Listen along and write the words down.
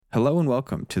Hello and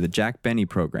welcome to the Jack Benny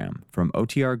program from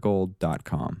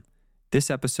OTRGold.com. This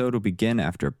episode will begin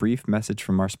after a brief message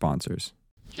from our sponsors.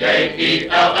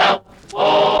 J-E-L-L-O.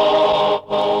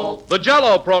 The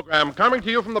Jell-O program coming to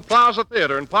you from the Plaza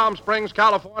Theater in Palm Springs,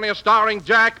 California, starring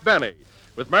Jack Benny,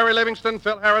 with Mary Livingston,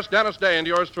 Phil Harris, Dennis Day, and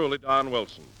yours truly, Don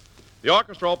Wilson. The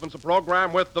orchestra opens the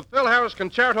program with the Phil Harris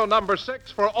Concerto No.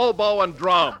 6 for oboe and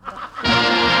drum.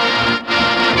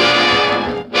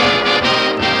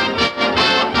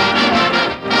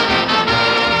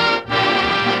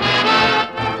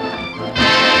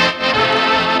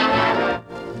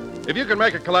 If you can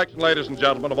make a collection, ladies and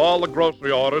gentlemen, of all the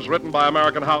grocery orders written by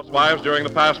American housewives during the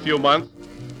past few months,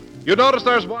 you notice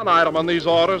there's one item on these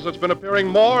orders that's been appearing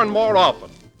more and more often,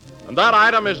 and that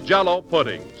item is Jell-O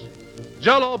puddings.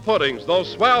 Jell-O puddings, those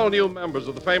swell new members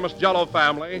of the famous Jell-O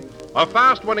family, are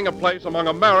fast winning a place among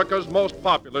America's most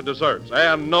popular desserts,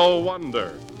 and no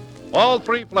wonder. All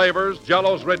three flavors,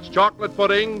 Jell-O's rich chocolate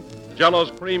pudding,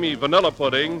 Jell-O's creamy vanilla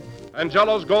pudding, and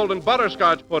Jell-O's golden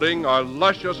butterscotch pudding are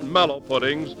luscious, mellow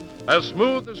puddings, as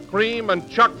smooth as cream and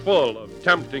chock full of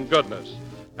tempting goodness.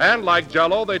 And like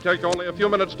Jell-O, they take only a few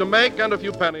minutes to make and a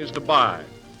few pennies to buy.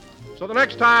 So the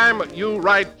next time you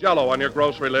write Jell-O on your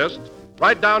grocery list,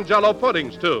 write down Jell-O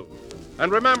puddings, too. And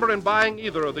remember, in buying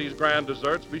either of these grand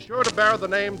desserts, be sure to bear the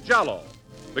name Jell-O,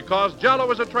 because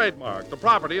Jell-O is a trademark, the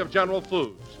property of General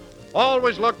Foods.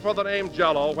 Always look for the name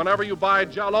Jell-O whenever you buy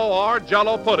Jell-O or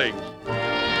Jell-O puddings.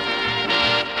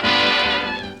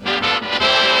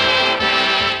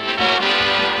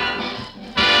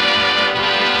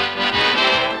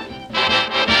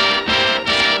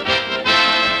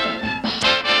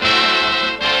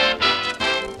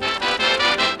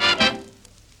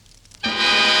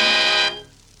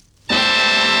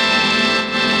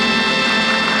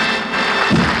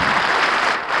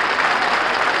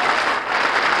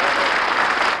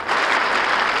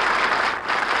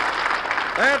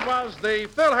 That was the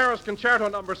Phil Harris Concerto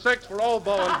No. 6 for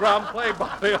oboe and drum, played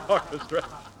by the orchestra.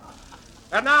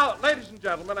 And now, ladies and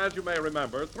gentlemen, as you may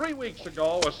remember, 3 weeks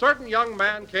ago, a certain young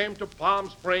man came to Palm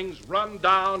Springs run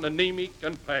down, anemic,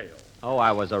 and pale. Oh,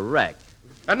 I was a wreck.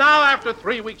 And now, after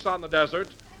 3 weeks on the desert,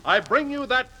 I bring you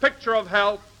that picture of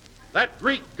health, that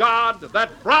Greek god,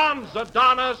 that bronze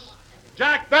Adonis,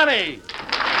 Jack Benny.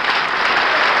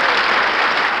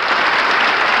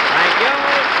 Thank you.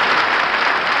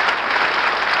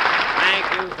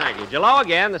 Thank you. Hello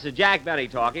again. This is Jack Benny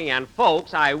talking, and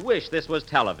folks, I wish this was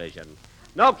television.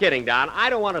 No kidding, Don. I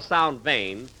don't want to sound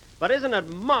vain, but isn't it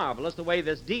marvelous the way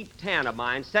this deep tan of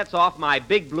mine sets off my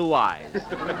big blue eyes?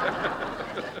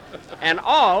 And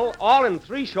all in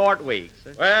 3 short weeks.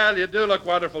 Well, you do look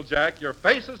wonderful, Jack. Your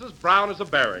face is as brown as a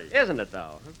berry. Isn't it,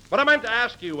 though? But I meant to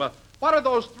ask you, what are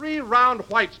those 3 round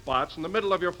white spots in the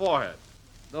middle of your forehead?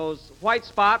 Those white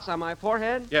spots on my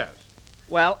forehead? Yes.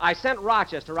 Well, I sent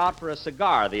Rochester out for a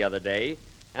cigar the other day,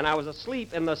 and I was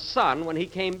asleep in the sun when he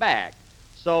came back.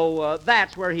 So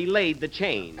that's where he laid the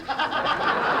change.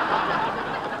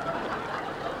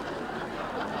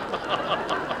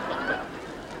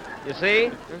 You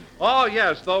see? Oh,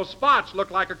 yes, those spots look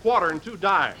like a quarter and 2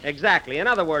 dimes. Exactly. In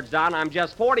other words, Don, I'm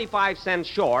just 45 cents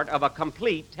short of a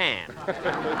complete tan.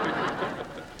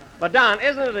 But, Don,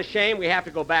 isn't it a shame we have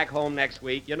to go back home next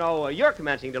week? You know, you're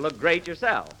commencing to look great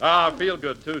yourself. I feel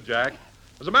good, too, Jack.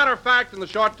 As a matter of fact, in the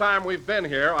short time we've been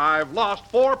here, I've lost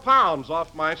 4 pounds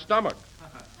off my stomach.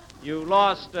 You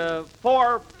lost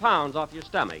 4 pounds off your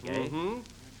stomach, eh? Mm-hmm.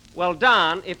 Well,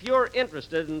 Don, if you're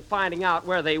interested in finding out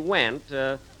where they went,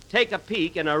 take a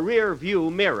peek in a rear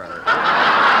view mirror.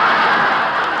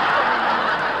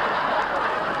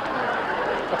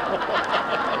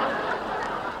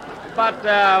 But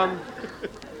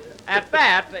at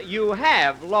that, you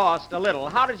have lost a little.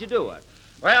 How did you do it?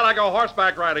 Well, I go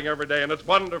horseback riding every day, and it's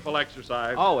wonderful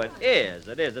exercise. Oh, it is.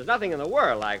 It is. There's nothing in the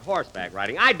world like horseback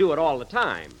riding. I do it all the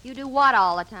time. You do what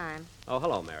all the time? Oh,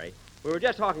 hello, Mary. We were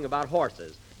just talking about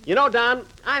horses. You know, Don,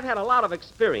 I've had a lot of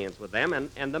experience with them,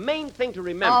 and the main thing to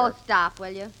remember... Oh, stop, will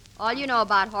you? All you know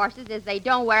about horses is they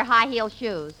don't wear high-heel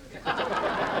shoes.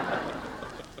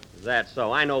 Is that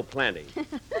so? I know plenty.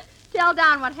 Tell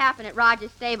Don what happened at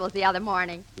Roger's stables the other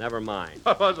morning. Never mind.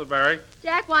 What was it, Mary?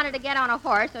 Jack wanted to get on a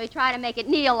horse, so he tried to make it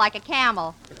kneel like a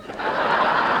camel. Well,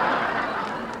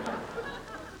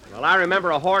 I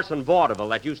remember a horse in vaudeville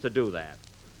that used to do that.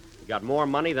 He got more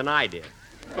money than I did.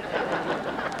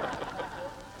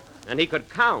 And he could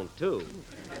count, too.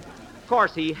 Of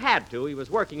course, he had to. He was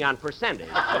working on percentage.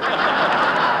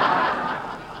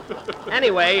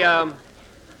 Anyway,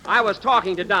 I was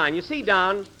talking to Don. You see,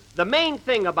 Don, the main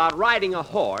thing about riding a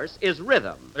horse is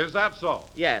rhythm. Is that so?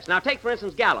 Yes. Now, take, for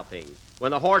instance, galloping.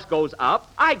 When the horse goes up,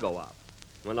 I go up.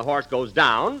 When the horse goes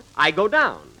down, I go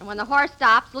down. And when the horse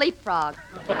stops, leapfrog.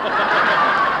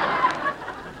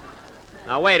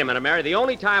 Now, wait a minute, Mary. The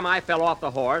only time I fell off the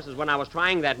horse is when I was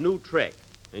trying that new trick,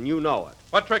 and you know it.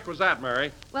 What trick was that,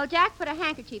 Mary? Well, Jack put a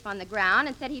handkerchief on the ground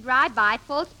and said he'd ride by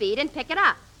full speed and pick it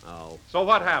up. Oh. So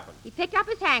what happened? He picked up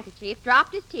his handkerchief,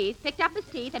 dropped his teeth, picked up his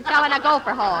teeth, and fell in a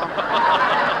gopher hole.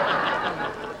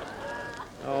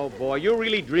 Oh, boy, you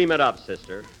really dream it up,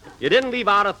 sister. You didn't leave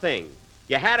out a thing.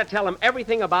 You had to tell him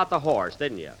everything about the horse,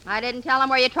 didn't you? I didn't tell him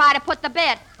where you try to put the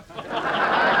bit.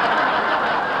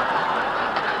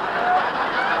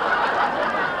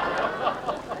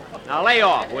 Now, lay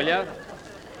off, will you?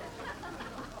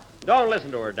 Don't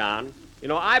listen to her, Don. You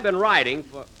know, I've been riding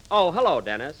for... Oh, hello,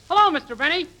 Dennis. Hello, Mr.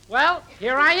 Benny. Well,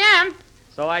 here I am.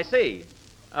 So I see.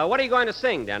 What are you going to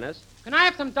sing, Dennis? Can I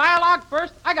have some dialogue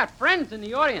first? I got friends in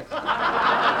the audience.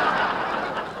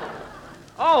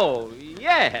 Oh,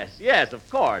 yes, of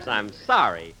course. I'm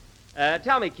sorry.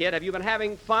 Tell me, kid, have you been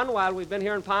having fun while we've been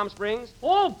here in Palm Springs?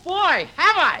 Oh, boy,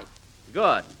 have I?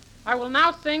 Good. I will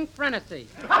now sing Frenesy.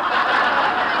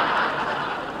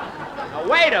 Now,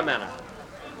 wait a minute.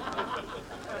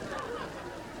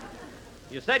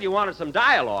 You said you wanted some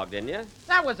dialogue, didn't you?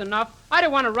 That was enough. I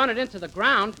didn't want to run it into the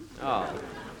ground. Oh.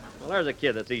 Well, there's a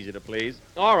kid that's easy to please.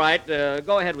 All right,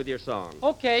 go ahead with your song.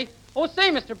 Okay. Oh, say,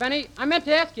 Mr. Benny, I meant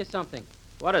to ask you something.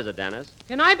 What is it, Dennis?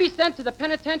 Can I be sent to the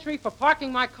penitentiary for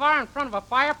parking my car in front of a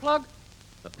fire plug?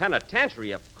 The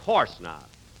penitentiary? Of course not.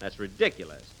 That's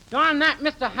ridiculous. Darn that,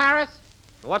 Mr. Harris.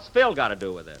 What's Phil got to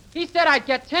do with it? He said I'd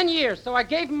get 10 years, so I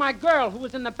gave him my girl who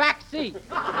was in the back seat.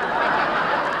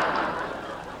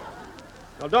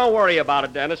 Well, don't worry about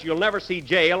it, Dennis. You'll never see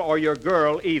jail or your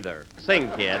girl either.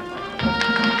 Sing, kid.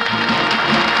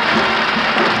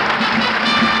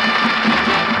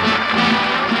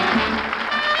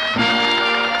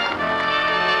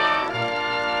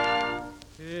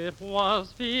 It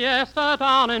was fiesta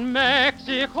down in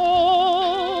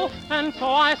Mexico, and so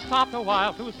I stopped a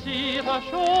while to see the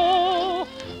show.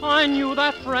 I knew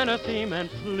that Frenesy meant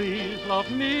please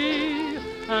love me,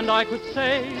 and I could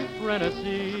say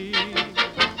Frenesy.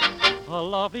 A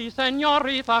lovely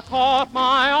senorita caught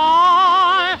my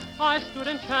eye. I stood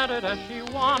enchanted as she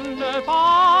wandered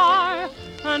by,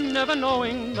 and never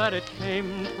knowing that it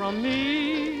came from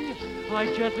me, I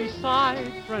gently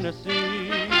sighed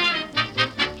Frenesy.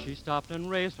 She stopped and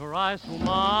raised her eyes to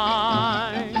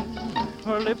mine.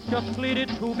 Her lips just pleaded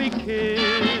to be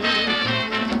kissed.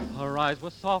 Her eyes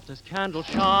were soft as candle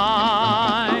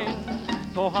shine.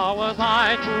 So how was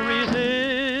I to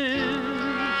resist?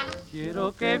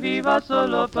 Quiero que vivas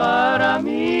solo para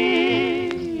mí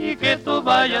y que tú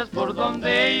vayas por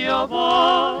donde yo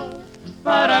voy,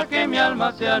 para que mi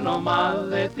alma sea no más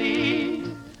de ti.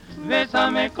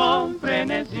 Bésame con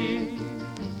frenesí.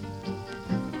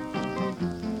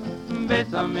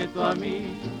 Bésame tú a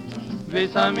mí,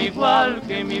 bésame igual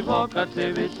que mi boca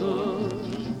te besó.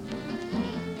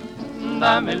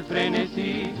 Dame el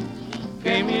frenesí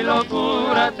que mi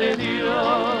locura te dio.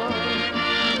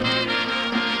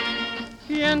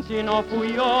 ¿Quién si no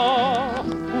fui yo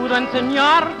pudo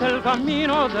enseñarte el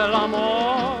camino del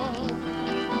amor?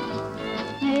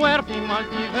 Muerte y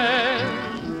maldives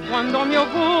cuando mi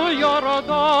orgullo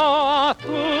rodó a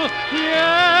tus pies.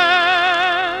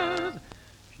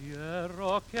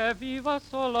 Quiero que vivas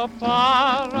solo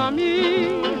para mí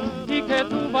y que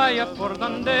tú vayas por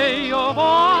donde yo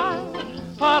voy,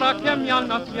 para que mi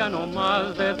alma sea no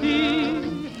más de ti.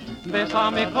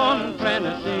 Bésame con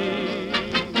frenesí.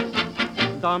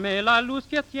 Dame la luz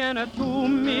que tiene tu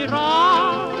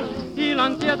mirar y la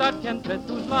ansiedad que entre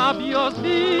tus labios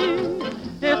vi.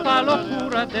 Esta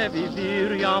locura de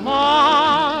vivir y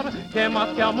amar, que más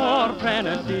que amor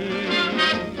frenesí.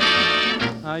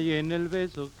 Hay en el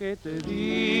beso que te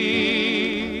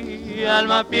di,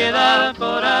 alma, piedad,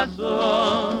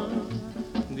 corazón.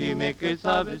 Dime qué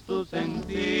sabes tú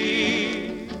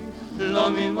sentir, lo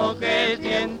mismo que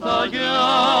siento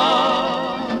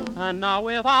yo. And now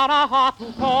without a heart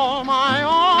to call my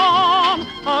own,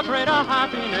 a greater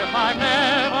happiness I've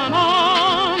never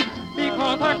known,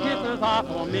 because her kisses are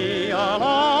for me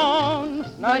alone.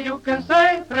 Now you can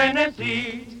say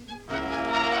frenesí.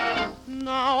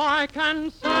 Now I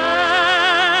can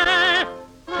say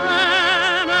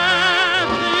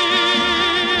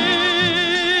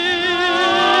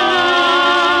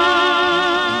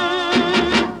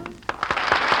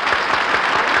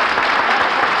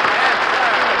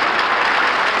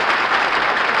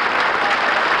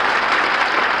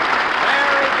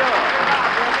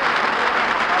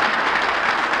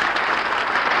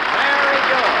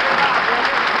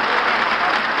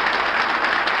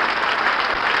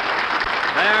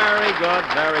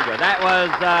Very good. That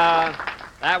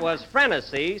was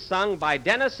Frenesy, sung by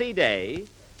Dennis C. Day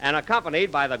and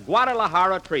accompanied by the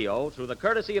Guadalajara Trio through the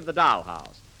courtesy of the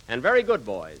Dollhouse. And very good,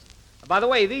 boys. By the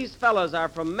way, these fellas are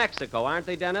from Mexico, aren't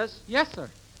they, Dennis? Yes, sir.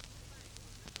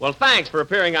 Well, thanks for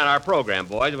appearing on our program,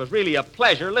 boys. It was really a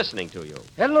pleasure listening to you.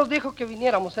 Él nos dijo que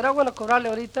viniéramos. ¿Será bueno cobrarle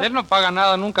ahorita? Él no paga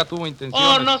nada, nunca tuvo intenciones.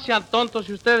 Oh, no sean tontos.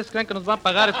 Si ustedes creen que nos va a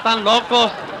pagar, están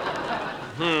locos.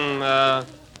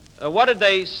 What did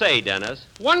they say, Dennis?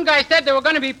 One guy said they were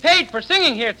going to be paid for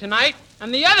singing here tonight,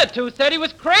 and the other two said he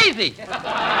was crazy.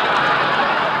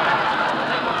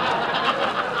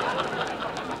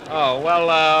 Oh,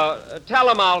 well, tell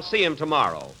him I'll see him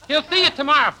tomorrow. He'll see you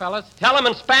tomorrow, fellas. Tell him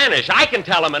in Spanish. I can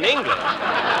tell him in English.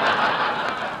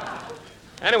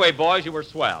 Anyway, boys, you were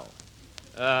swell.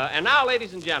 And now,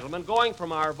 ladies and gentlemen, going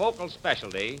from our vocal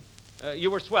specialty,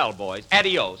 you were swell, boys.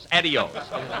 Adios, adios.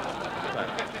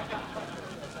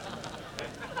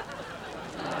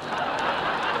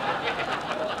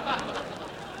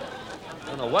 I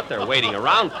don't know what they're waiting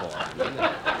around for.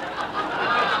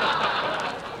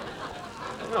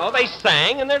 No, they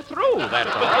sang and they're through, that's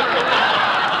all.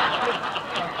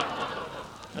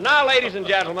 And now, ladies and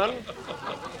gentlemen,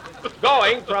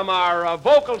 going from our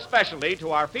vocal specialty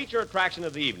to our feature attraction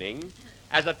of the evening,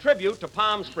 as a tribute to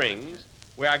Palm Springs,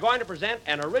 we are going to present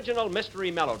an original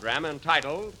mystery melodrama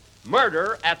entitled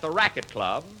Murder at the Racquet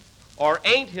Club, or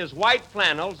Ain't His White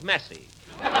Flannels Messy?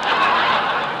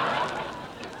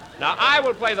 Now, I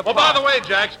will play the part. Oh, by the way,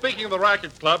 Jack, speaking of the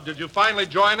Racquet Club, did you finally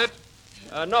join it?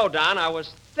 No, Don, I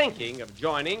was thinking of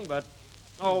joining, but,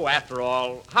 after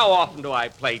all, how often do I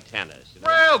play tennis? You know?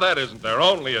 Well, that isn't their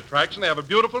only attraction. They have a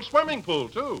beautiful swimming pool,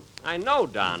 too. I know,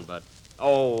 Don, but,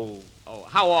 how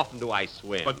often do I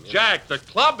swim? But, Jack, the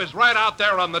club is right out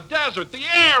there on the desert. The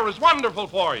air is wonderful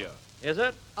for you. Is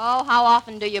it? Oh, how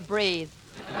often do you breathe?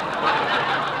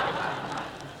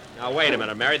 Now, wait a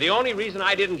minute, Mary. The only reason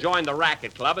I didn't join the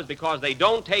Racquet Club is because they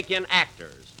don't take in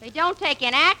actors. They don't take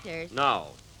in actors.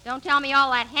 No. Don't tell me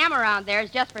all that ham around there is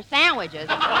just for sandwiches.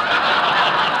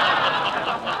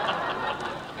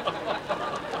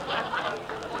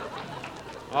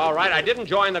 All right, I didn't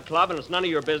join the club, and it's none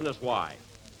of your business why.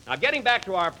 Now, getting back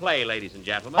to our play, ladies and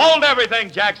gentlemen. Hold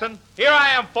everything, Jackson. Here I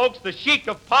am, folks, the Sheik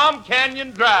of Palm Canyon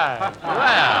Drive.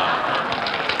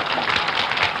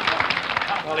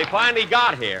 Well, he finally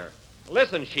got here.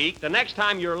 Listen, Sheik, the next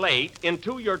time you're late,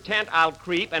 into your tent I'll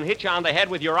creep and hit you on the head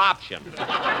with your option.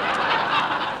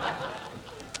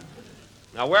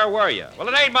 Now, where were you? Well,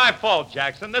 it ain't my fault,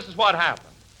 Jackson. This is what happened.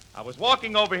 I was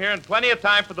walking over here in plenty of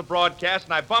time for the broadcast,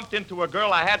 and I bumped into a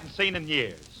girl I hadn't seen in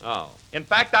years. Oh. In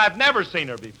fact, I've never seen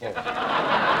her before.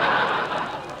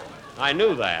 I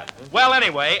knew that. Well,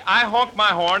 anyway, I honked my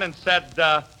horn and said,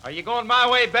 are you going my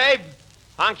way, babe?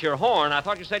 Honked your horn? I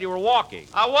thought you said you were walking.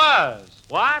 I was.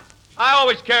 What? I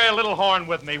always carry a little horn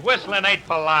with me. Whistling ain't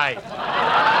polite.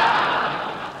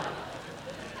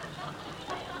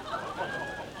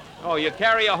 Oh, you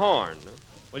carry a horn.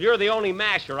 Well, you're the only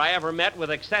masher I ever met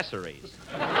with accessories.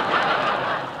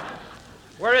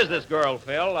 Where is this girl,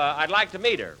 Phil? I'd like to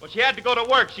meet her. Well, she had to go to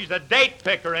work. She's a date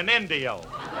picker in Indio.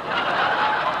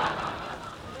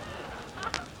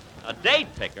 A date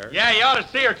picker? Yeah, you ought to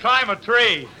see her climb a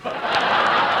tree.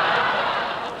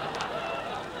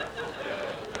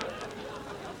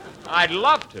 I'd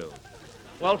love to.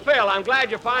 Well, Phil, I'm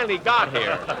glad you finally got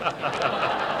here.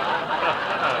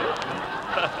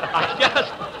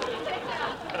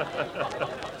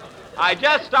 I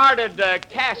just started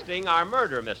casting our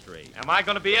murder mystery. Am I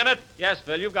going to be in it? Yes,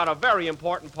 Phil, you've got a very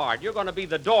important part. You're going to be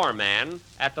the doorman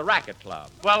at the Racquet Club.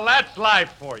 Well, that's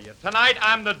life for you. Tonight,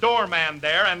 I'm the doorman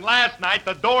there, and last night,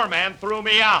 the doorman threw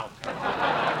me out.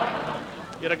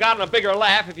 You'd have gotten a bigger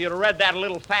laugh if you'd have read that a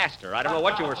little faster. I don't know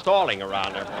what you were stalling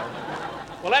around there for.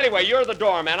 Well, anyway, you're the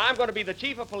doorman. I'm going to be the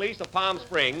chief of police of Palm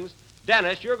Springs.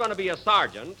 Dennis, you're going to be a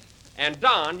sergeant. And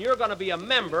Don, you're going to be a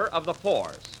member of the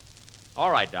force. All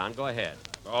right, Don, go ahead.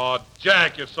 Oh,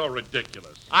 Jack, you're so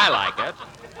ridiculous. I like it.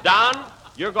 Don,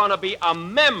 you're going to be a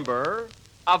member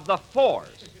of the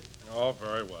force. Oh,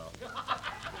 very well.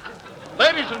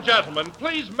 Ladies and gentlemen,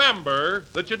 please remember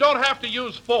that you don't have to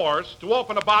use force to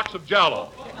open a box of Jell-O.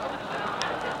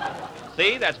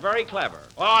 See, that's very clever.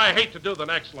 Oh, I hate to do the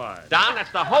next line. Don,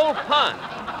 that's the whole punch.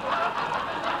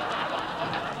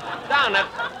 Don,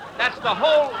 that's the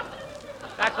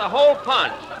whole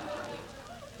punch.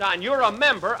 Don, you're a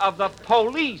member of the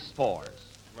police force.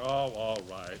 Oh, all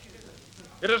right.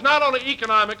 It is not only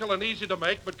economical and easy to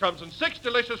make, but comes in 6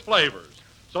 delicious flavors.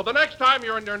 So the next time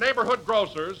you're in your neighborhood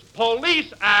grocer's,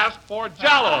 police ask for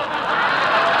Jell-O. There.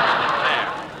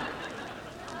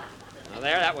 Now,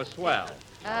 there, that was swell.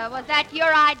 Was that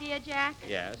your idea, Jack?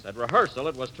 Yes, at rehearsal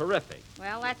it was terrific.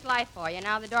 Well, that's life for you.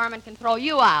 Now the doorman can throw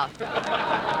you out.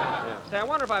 Say, I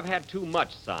wonder if I've had too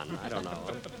much sun. I don't know.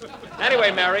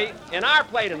 Anyway, Mary, in our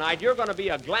play tonight, you're going to be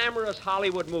a glamorous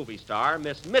Hollywood movie star,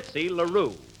 Miss Mitzi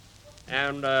LaRue.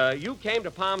 And you came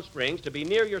to Palm Springs to be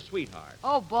near your sweetheart,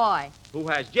 Oh, boy. who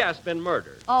has just been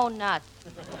murdered. Oh, nuts.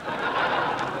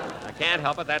 I can't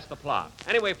help it, that's the plot.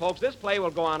 Anyway, folks, this play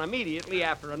will go on immediately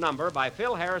after a number by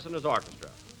Phil Harris and his orchestra.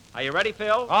 Are you ready,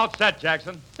 Phil? All set,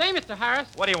 Jackson. Say, Mr. Harris,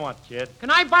 What do you want, kid? can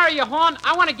I borrow your horn?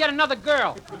 I want to get another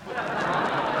girl.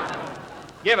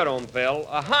 Give it to him, Phil.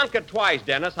 Honk it twice,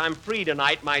 Dennis. I'm free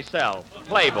tonight myself.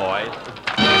 Play, boys.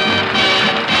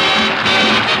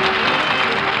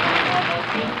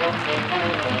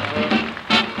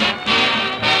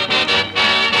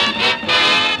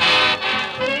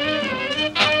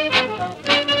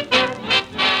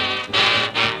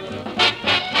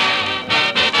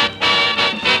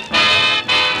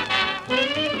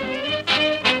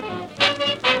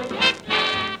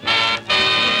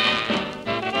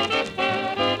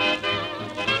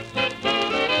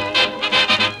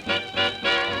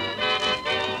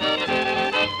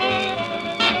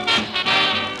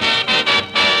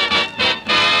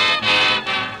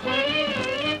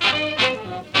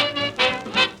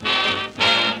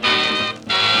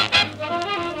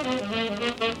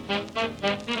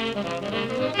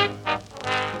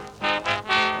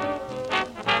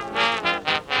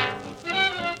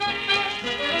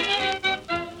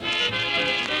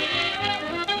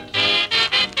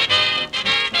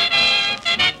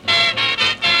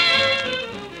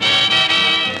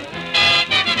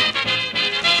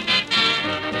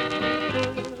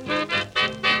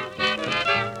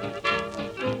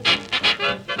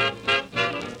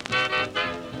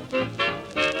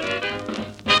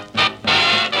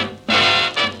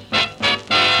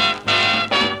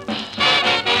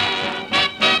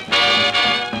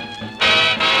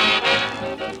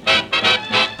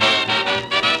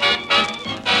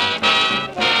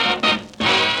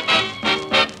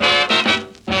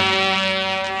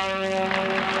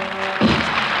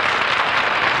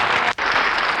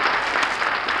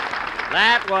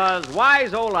 That was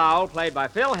Wise Old Owl, played by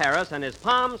Phil Harris and his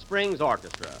Palm Springs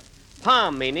Orchestra.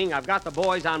 Palm meaning I've got the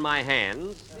boys on my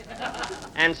hands,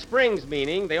 and Springs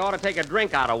meaning they ought to take a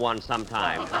drink out of one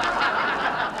sometime.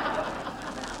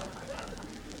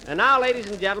 And now, ladies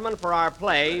and gentlemen, for our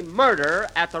play, Murder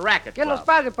at the Racquet Que nos Club.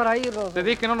 pague para irnos. Te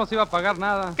dije que no nos iba a pagar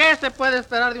nada. ¿Qué se puede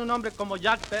esperar de un hombre como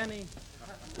Jack Benny?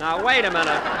 Now, wait a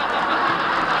minute.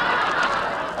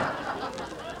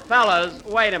 Fellas,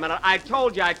 wait a minute. I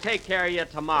told you I'd take care of you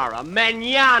tomorrow.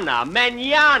 Mañana.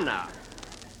 Mañana,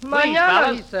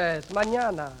 fellas. he says.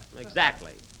 Mañana.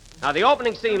 Exactly. Now, the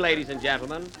opening scene, ladies and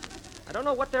gentlemen. I don't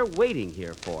know what they're waiting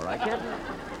here for. I can't...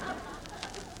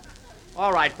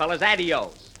 All right, fellas,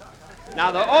 adios.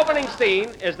 Now, the opening scene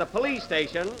is the police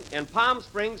station in Palm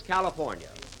Springs, California.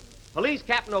 Police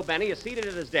Captain O'Benny is seated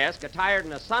at his desk, attired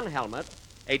in a sun helmet,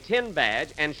 a tin badge,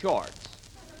 and shorts.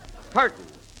 Curtain.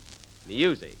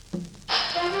 Music.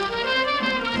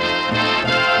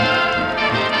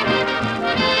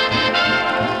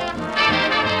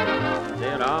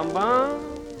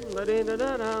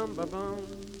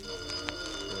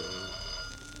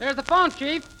 There's the phone,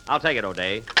 Chief. I'll take it,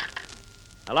 O'Day.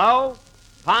 Hello?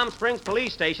 Palm Springs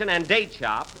Police Station and Date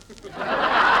Shop.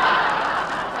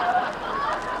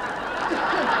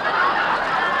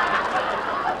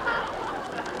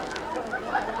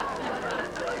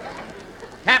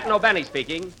 Captain O'Benny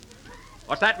speaking.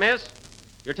 What's that, miss?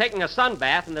 You're taking a sun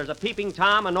bath and there's a peeping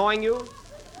Tom annoying you?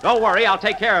 Don't worry, I'll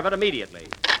take care of it immediately.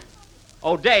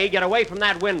 O'Day, get away from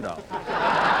that window.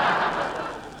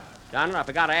 Donna, I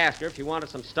forgot to ask her if she wanted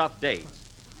some stuffed dates.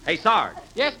 Hey, Sarge,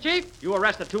 Yes, Chief? you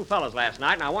arrested 2 fellas last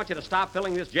night, and I want you to stop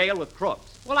filling this jail with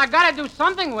crooks. Well, I gotta do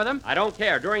something with him. I don't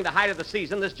care. During the height of the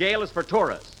season, this jail is for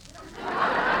tourists.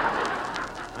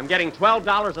 I'm getting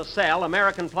 $12 a cell,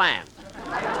 American plan.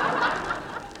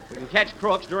 We can catch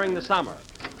crooks during the summer.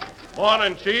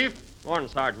 Morning, Chief. Morning,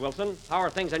 Sarge Wilson. How are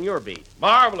things on your beat?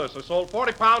 Marvelous. I sold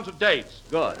 40 pounds of dates.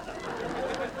 Good.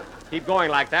 Keep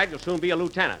going like that. You'll soon be a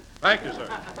lieutenant. Thank you, sir.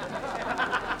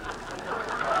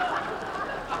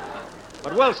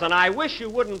 But, Wilson, I wish you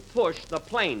wouldn't push the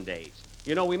plain dates.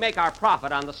 You know, we make our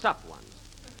profit on the stuffed ones.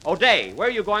 O'Day, where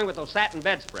are you going with those satin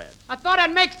bedspreads? I thought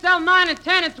I'd make cell 9 and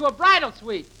 10 into a bridal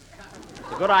suite.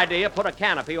 It's a good idea. Put a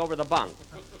canopy over the bunk.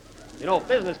 You know, if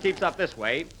business keeps up this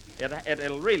way,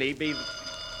 it'll really be...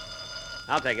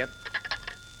 I'll take it.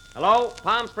 Hello?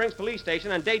 Palm Springs Police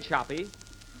Station and Date Shoppy.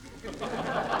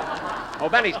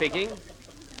 O'Benny speaking.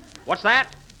 What's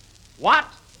that? What?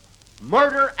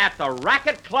 Murder at the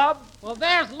Racquet Club? Well,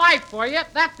 there's life for you.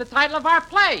 That's the title of our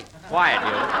play. Quiet,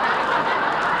 you.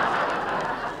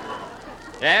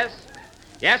 Yes?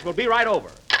 Yes, we'll be right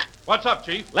over. What's up,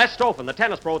 Chief? Les Stoffen, the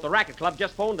tennis pro at the Racquet Club,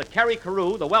 just phoned that Kerry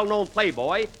Carew, the well-known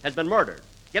playboy, has been murdered.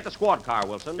 Get the squad car,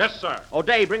 Wilson. Yes, sir.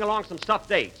 O'Day, bring along some stuffed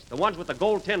dates, the ones with the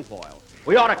gold tinfoil.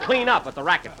 We ought to clean up at the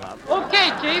Racquet Club. Okay,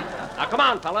 Chief. Now, come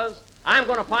on, fellas. I'm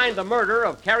going to find the murder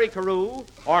of Kerry Carew,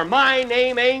 or my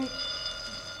name ain't...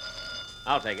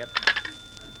 I'll take it.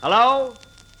 Hello?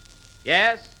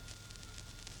 Yes?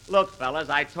 Look, fellas,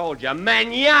 I told you.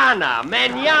 Mañana!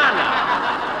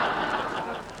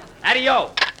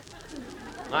 Adios.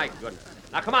 My goodness.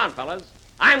 Now, come on, fellas.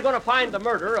 I'm going to find the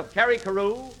murder of Kerry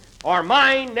Carew, or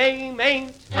my name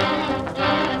ain't...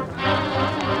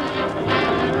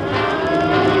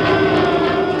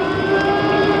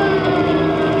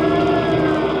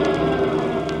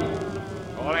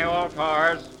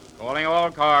 Calling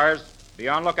all cars. Be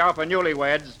on lookout for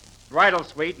newlyweds. Bridal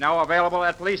suite now available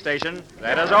at police station.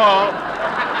 That is all.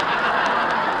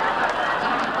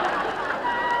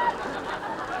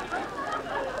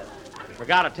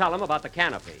 Forgot to tell him about the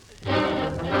canopy.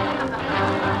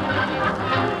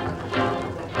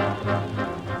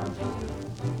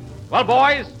 Well,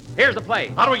 boys, here's the play.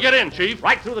 How do we get in, Chief?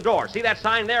 Right through the door. See that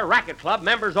sign there? Racquet Club,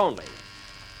 members only.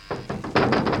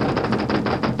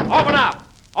 Open up!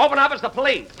 Open up, it's the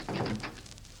police.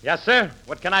 Yes, sir.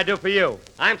 What can I do for you?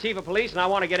 I'm chief of police, and I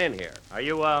want to get in here. Are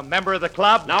you a member of the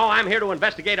club? No, I'm here to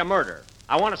investigate a murder.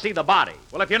 I want to see the body.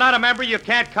 Well, if you're not a member, you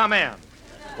can't come in.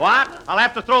 What? I'll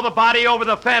have to throw the body over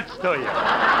the fence to you.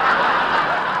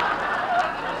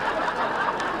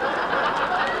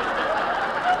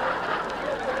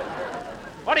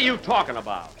 What are you talking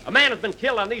about? A man has been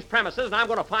killed on these premises, and I'm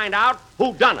going to find out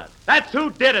who done it. That's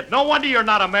who did it. No wonder you're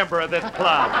not a member of this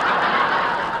club.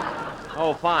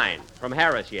 Oh, fine. From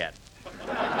Harris yet.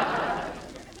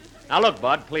 Now, look,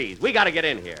 Bud, please. We got to get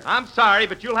in here. I'm sorry,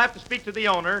 but you'll have to speak to the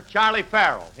owner, Charlie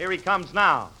Farrell. Here he comes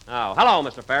now. Oh, hello,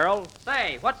 Mr. Farrell.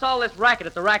 Say, what's all this racket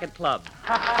at the Racquet Club?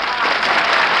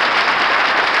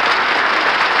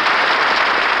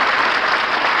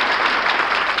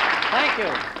 Thank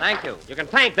you. Thank you. You can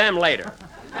thank them later.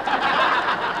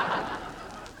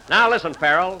 Now, listen,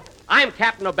 Farrell. I'm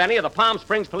Captain O'Benny of the Palm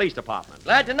Springs Police Department.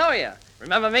 Glad to know you.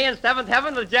 Remember me in Seventh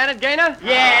Heaven with Janet Gaynor?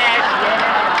 Yes.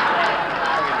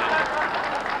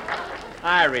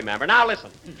 I remember. Now,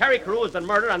 listen. Kerry Carew has been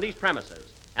murdered on these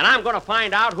premises, and I'm going to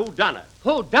find out who done it.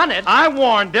 Who done it? I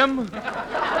warned him.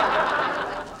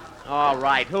 All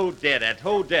right, who did it?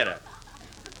 Who did it?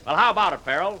 Well, how about it,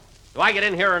 Farrell? Do I get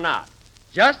in here or not?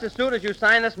 Just as soon as you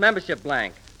sign this membership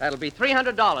blank. That'll be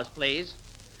 $300, please.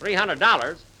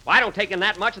 $300? Well, I don't take in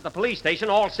that much at the police station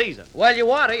all season. Well,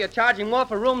 you ought to. You're charging more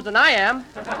for rooms than I am.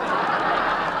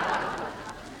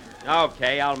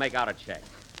 Okay, I'll make out a check.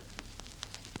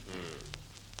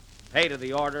 Pay to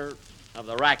the order of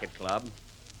the Racquet Club,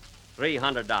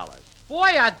 $300.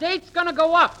 Boy, our date's gonna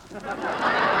go up.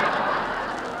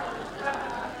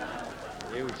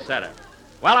 You said it.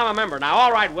 Well, I'm a member now.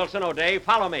 All right, Wilson O'Day,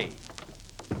 follow me.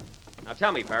 Now,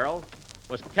 tell me, Farrell,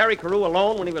 was Kerry Carew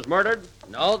alone when he was murdered?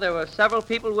 No, there were several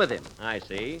people with him. I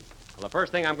see. Well, the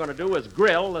first thing I'm going to do is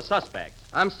grill the suspects.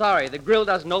 I'm sorry, the grill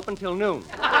doesn't open till noon.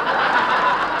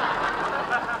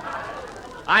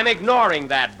 I'm ignoring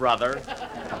that, brother.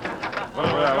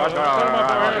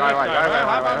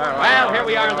 Well, here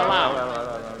we are in the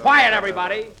lounge. Quiet,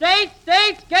 everybody. Dates,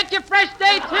 get your fresh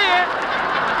dates here.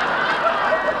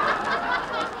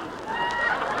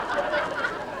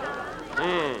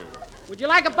 Would you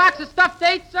like a box of stuffed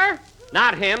dates, sir?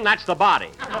 Not him, that's the body.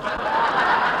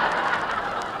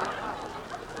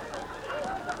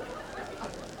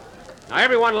 Now,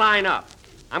 everyone line up.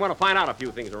 I'm going to find out a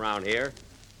few things around here.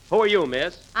 Who are you,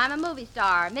 miss? I'm a movie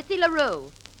star, Missy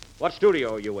LaRue, What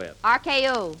studio are you with?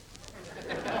 RKO.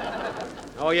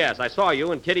 Oh, yes, I saw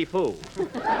you in Kitty Foo.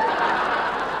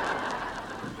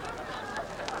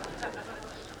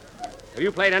 Have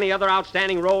you played any other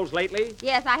outstanding roles lately?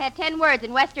 Yes, I had 10 words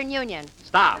in Western Union.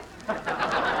 Stop.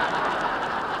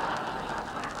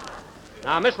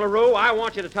 Now, Miss LaRue, I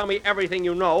want you to tell me everything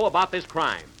you know about this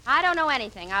crime. I don't know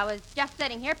anything. I was just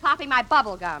sitting here popping my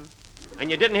bubble gum.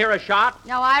 And you didn't hear a shot?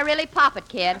 No, I really pop it,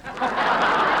 kid.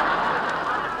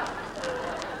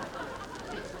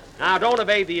 Now, don't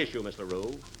evade the issue, Miss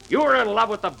LaRue. You were in love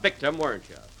with the victim, weren't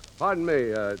you? Pardon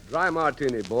me, dry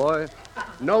martini, boy.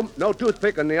 No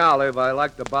toothpick in the olive. I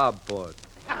like the bob for it.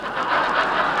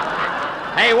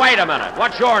 Hey, wait a minute.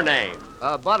 What's your name?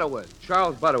 Butterworth.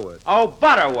 Charles Butterworth. Oh,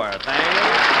 Butterworth,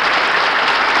 eh?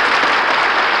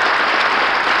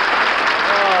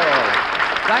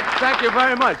 Thank you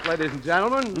very much, ladies and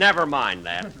gentlemen. Never mind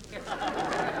that.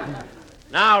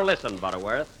 Now listen,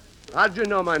 Butterworth. How'd you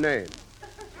know my name?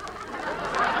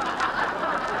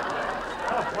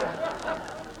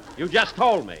 You just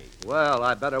told me. Well,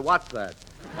 I better watch that.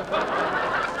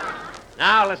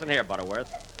 Now listen here, Butterworth.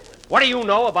 What do you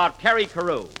know about Kerry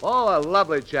Carew? Oh, a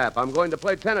lovely chap. I'm going to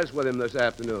play tennis with him this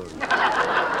afternoon.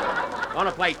 Want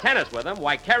to play tennis with him?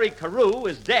 Why, Kerry Carew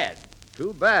is dead.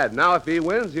 Too bad. Now, if he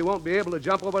wins, he won't be able to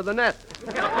jump over the net.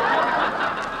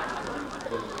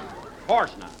 Of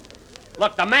course not.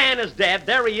 Look, the man is dead.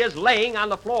 There he is laying on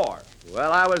the floor.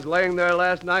 Well, I was laying there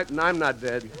last night, and I'm not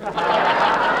dead. You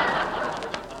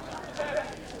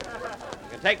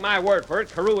can take my word for it.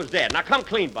 Carew is dead. Now, come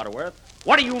clean, Butterworth.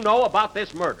 What do you know about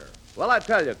this murder? Well, I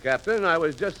tell you, Captain, I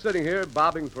was just sitting here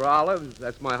bobbing for olives.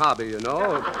 That's my hobby, you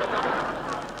know.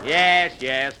 Yes,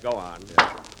 go on.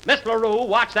 Yeah. Miss LaRue,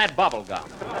 watch that bubble gum.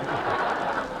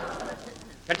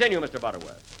 Continue, Mr.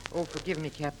 Butterworth. Oh, forgive me,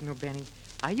 Captain O'Benny.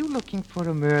 Are you looking for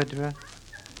a murderer?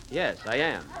 Yes, I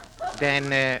am.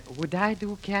 Then, would I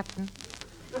do, Captain?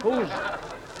 Who's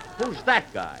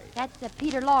that guy? That's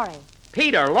Peter Lorre.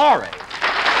 Peter Lorre?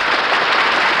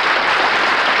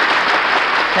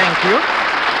 Thank you.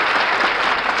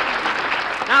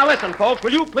 Now, listen, folks,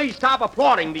 will you please stop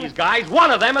applauding these guys?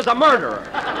 One of them is a murderer.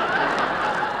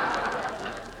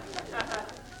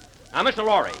 Now, Mr.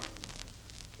 Lorre,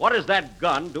 what is that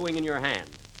gun doing in your hand?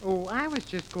 Oh, I was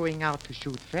just going out to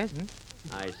shoot pheasants.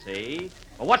 I see.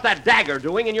 Well, what's that dagger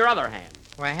doing in your other hand?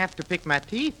 Well, I have to pick my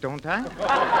teeth, don't I?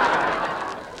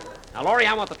 Now, Lorre,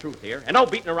 I want the truth here, and no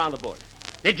beating around the bush.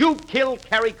 Did you kill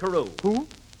Kerry Carew? Who?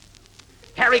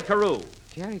 Kerry Carew.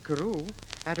 Kerry Carew?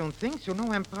 I don't think so.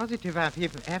 No, I'm positive I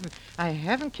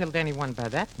haven't killed anyone by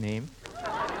that name.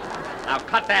 Now,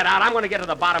 cut that out. I'm going to get to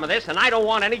the bottom of this, and I don't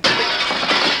want any...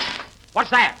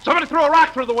 What's that? Somebody threw a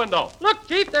rock through the window. Look,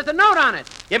 Chief, there's a note on it.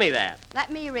 Give me that. Let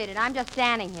me read it. I'm just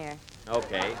standing here.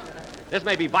 Okay. This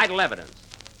may be vital evidence.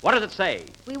 What does it say?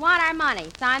 We want our money.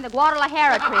 Signed the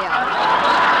Guadalajara Trio.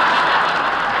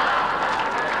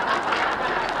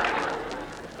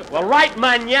 Well, write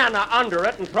mañana under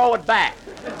it and throw it back.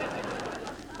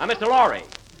 Now, Mr. Lorre.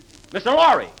 Mr.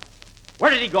 Lorre,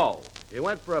 where did he go? He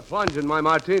went for a plunge in my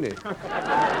martini.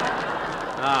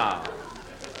 Oh.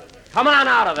 Come on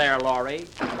out of there, Lorre.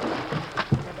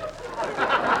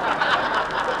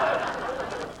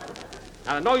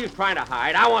 Now, there's no use trying to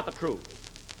hide. I want the truth.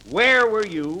 Where were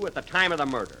you at the time of the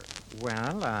murder?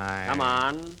 Well, Come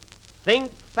on.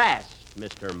 Think fast,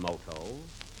 Mr. Moto.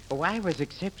 Oh, I was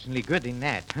exceptionally good in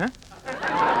that, huh?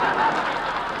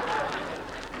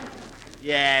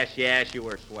 Yes, you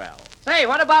were swell. Say,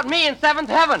 what about me in Seventh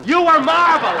Heaven? You were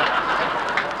marvelous.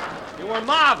 You were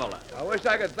marvelous. I wish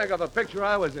I could think of a picture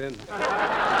I was in.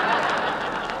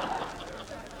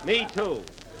 Me too.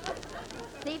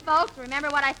 See, folks, remember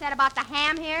what I said about the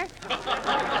ham here?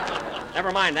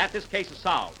 Never mind that. This case is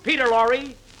solved. Peter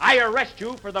Lorre, I arrest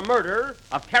you for the murder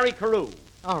of Kerry Carew.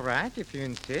 All right, if you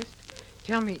insist.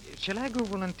 Tell me, shall I go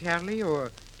voluntarily,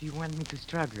 or do you want me to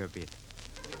struggle a bit?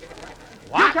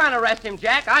 What? You can't arrest him,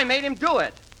 Jack. I made him do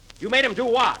it. You made him do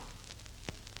what?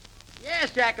 Yes,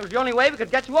 Jack, it was the only way we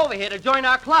could get you over here to join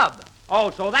our club.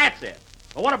 Oh, so that's it.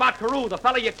 Well, what about Carew, the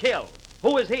fellow you killed?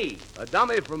 Who is he? A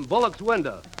dummy from Bullock's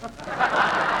window.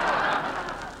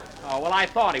 Oh, well, I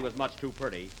thought he was much too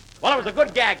pretty. Well, it was a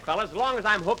good gag, fellas. As long as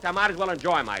I'm hooked, I might as well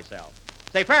enjoy myself.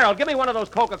 Say, Farrell, give me one of those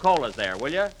Coca-Colas there,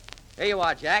 will you? Here you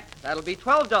are, Jack. That'll be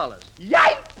 $12.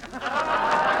 Yike!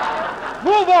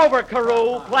 Move over,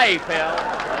 Carew. Play, Phil.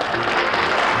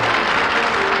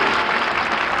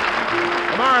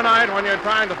 Tomorrow night, when you're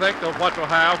trying to think of what to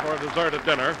have for a dessert at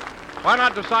dinner, why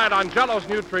not decide on Jell-O's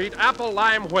new treat, Apple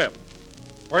Lime Whip?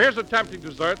 For here's a tempting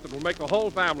dessert that will make the whole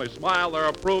family smile their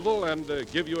approval and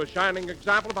give you a shining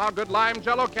example of how good lime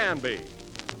Jell-O can be.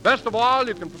 Best of all,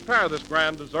 you can prepare this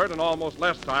grand dessert in almost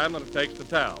less time than it takes to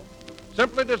tell.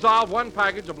 Simply dissolve 1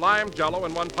 package of lime Jell-O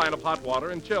in 1 pint of hot water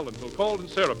and chill until cold and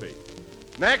syrupy.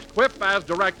 Next, whip as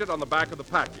directed on the back of the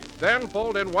package. Then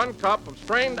fold in 1 cup of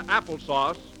strained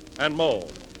applesauce and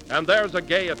mold. And there's a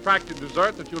gay, attractive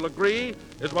dessert that you'll agree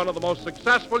is one of the most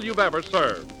successful you've ever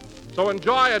served. So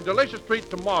enjoy a delicious treat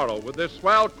tomorrow with this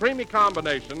swell, creamy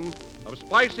combination of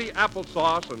spicy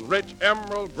applesauce and rich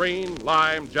emerald green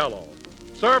lime Jell-O.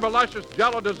 Serve a luscious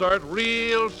Jell-O dessert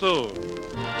real soon.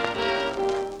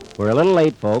 We're a little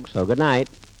late, folks, so good night.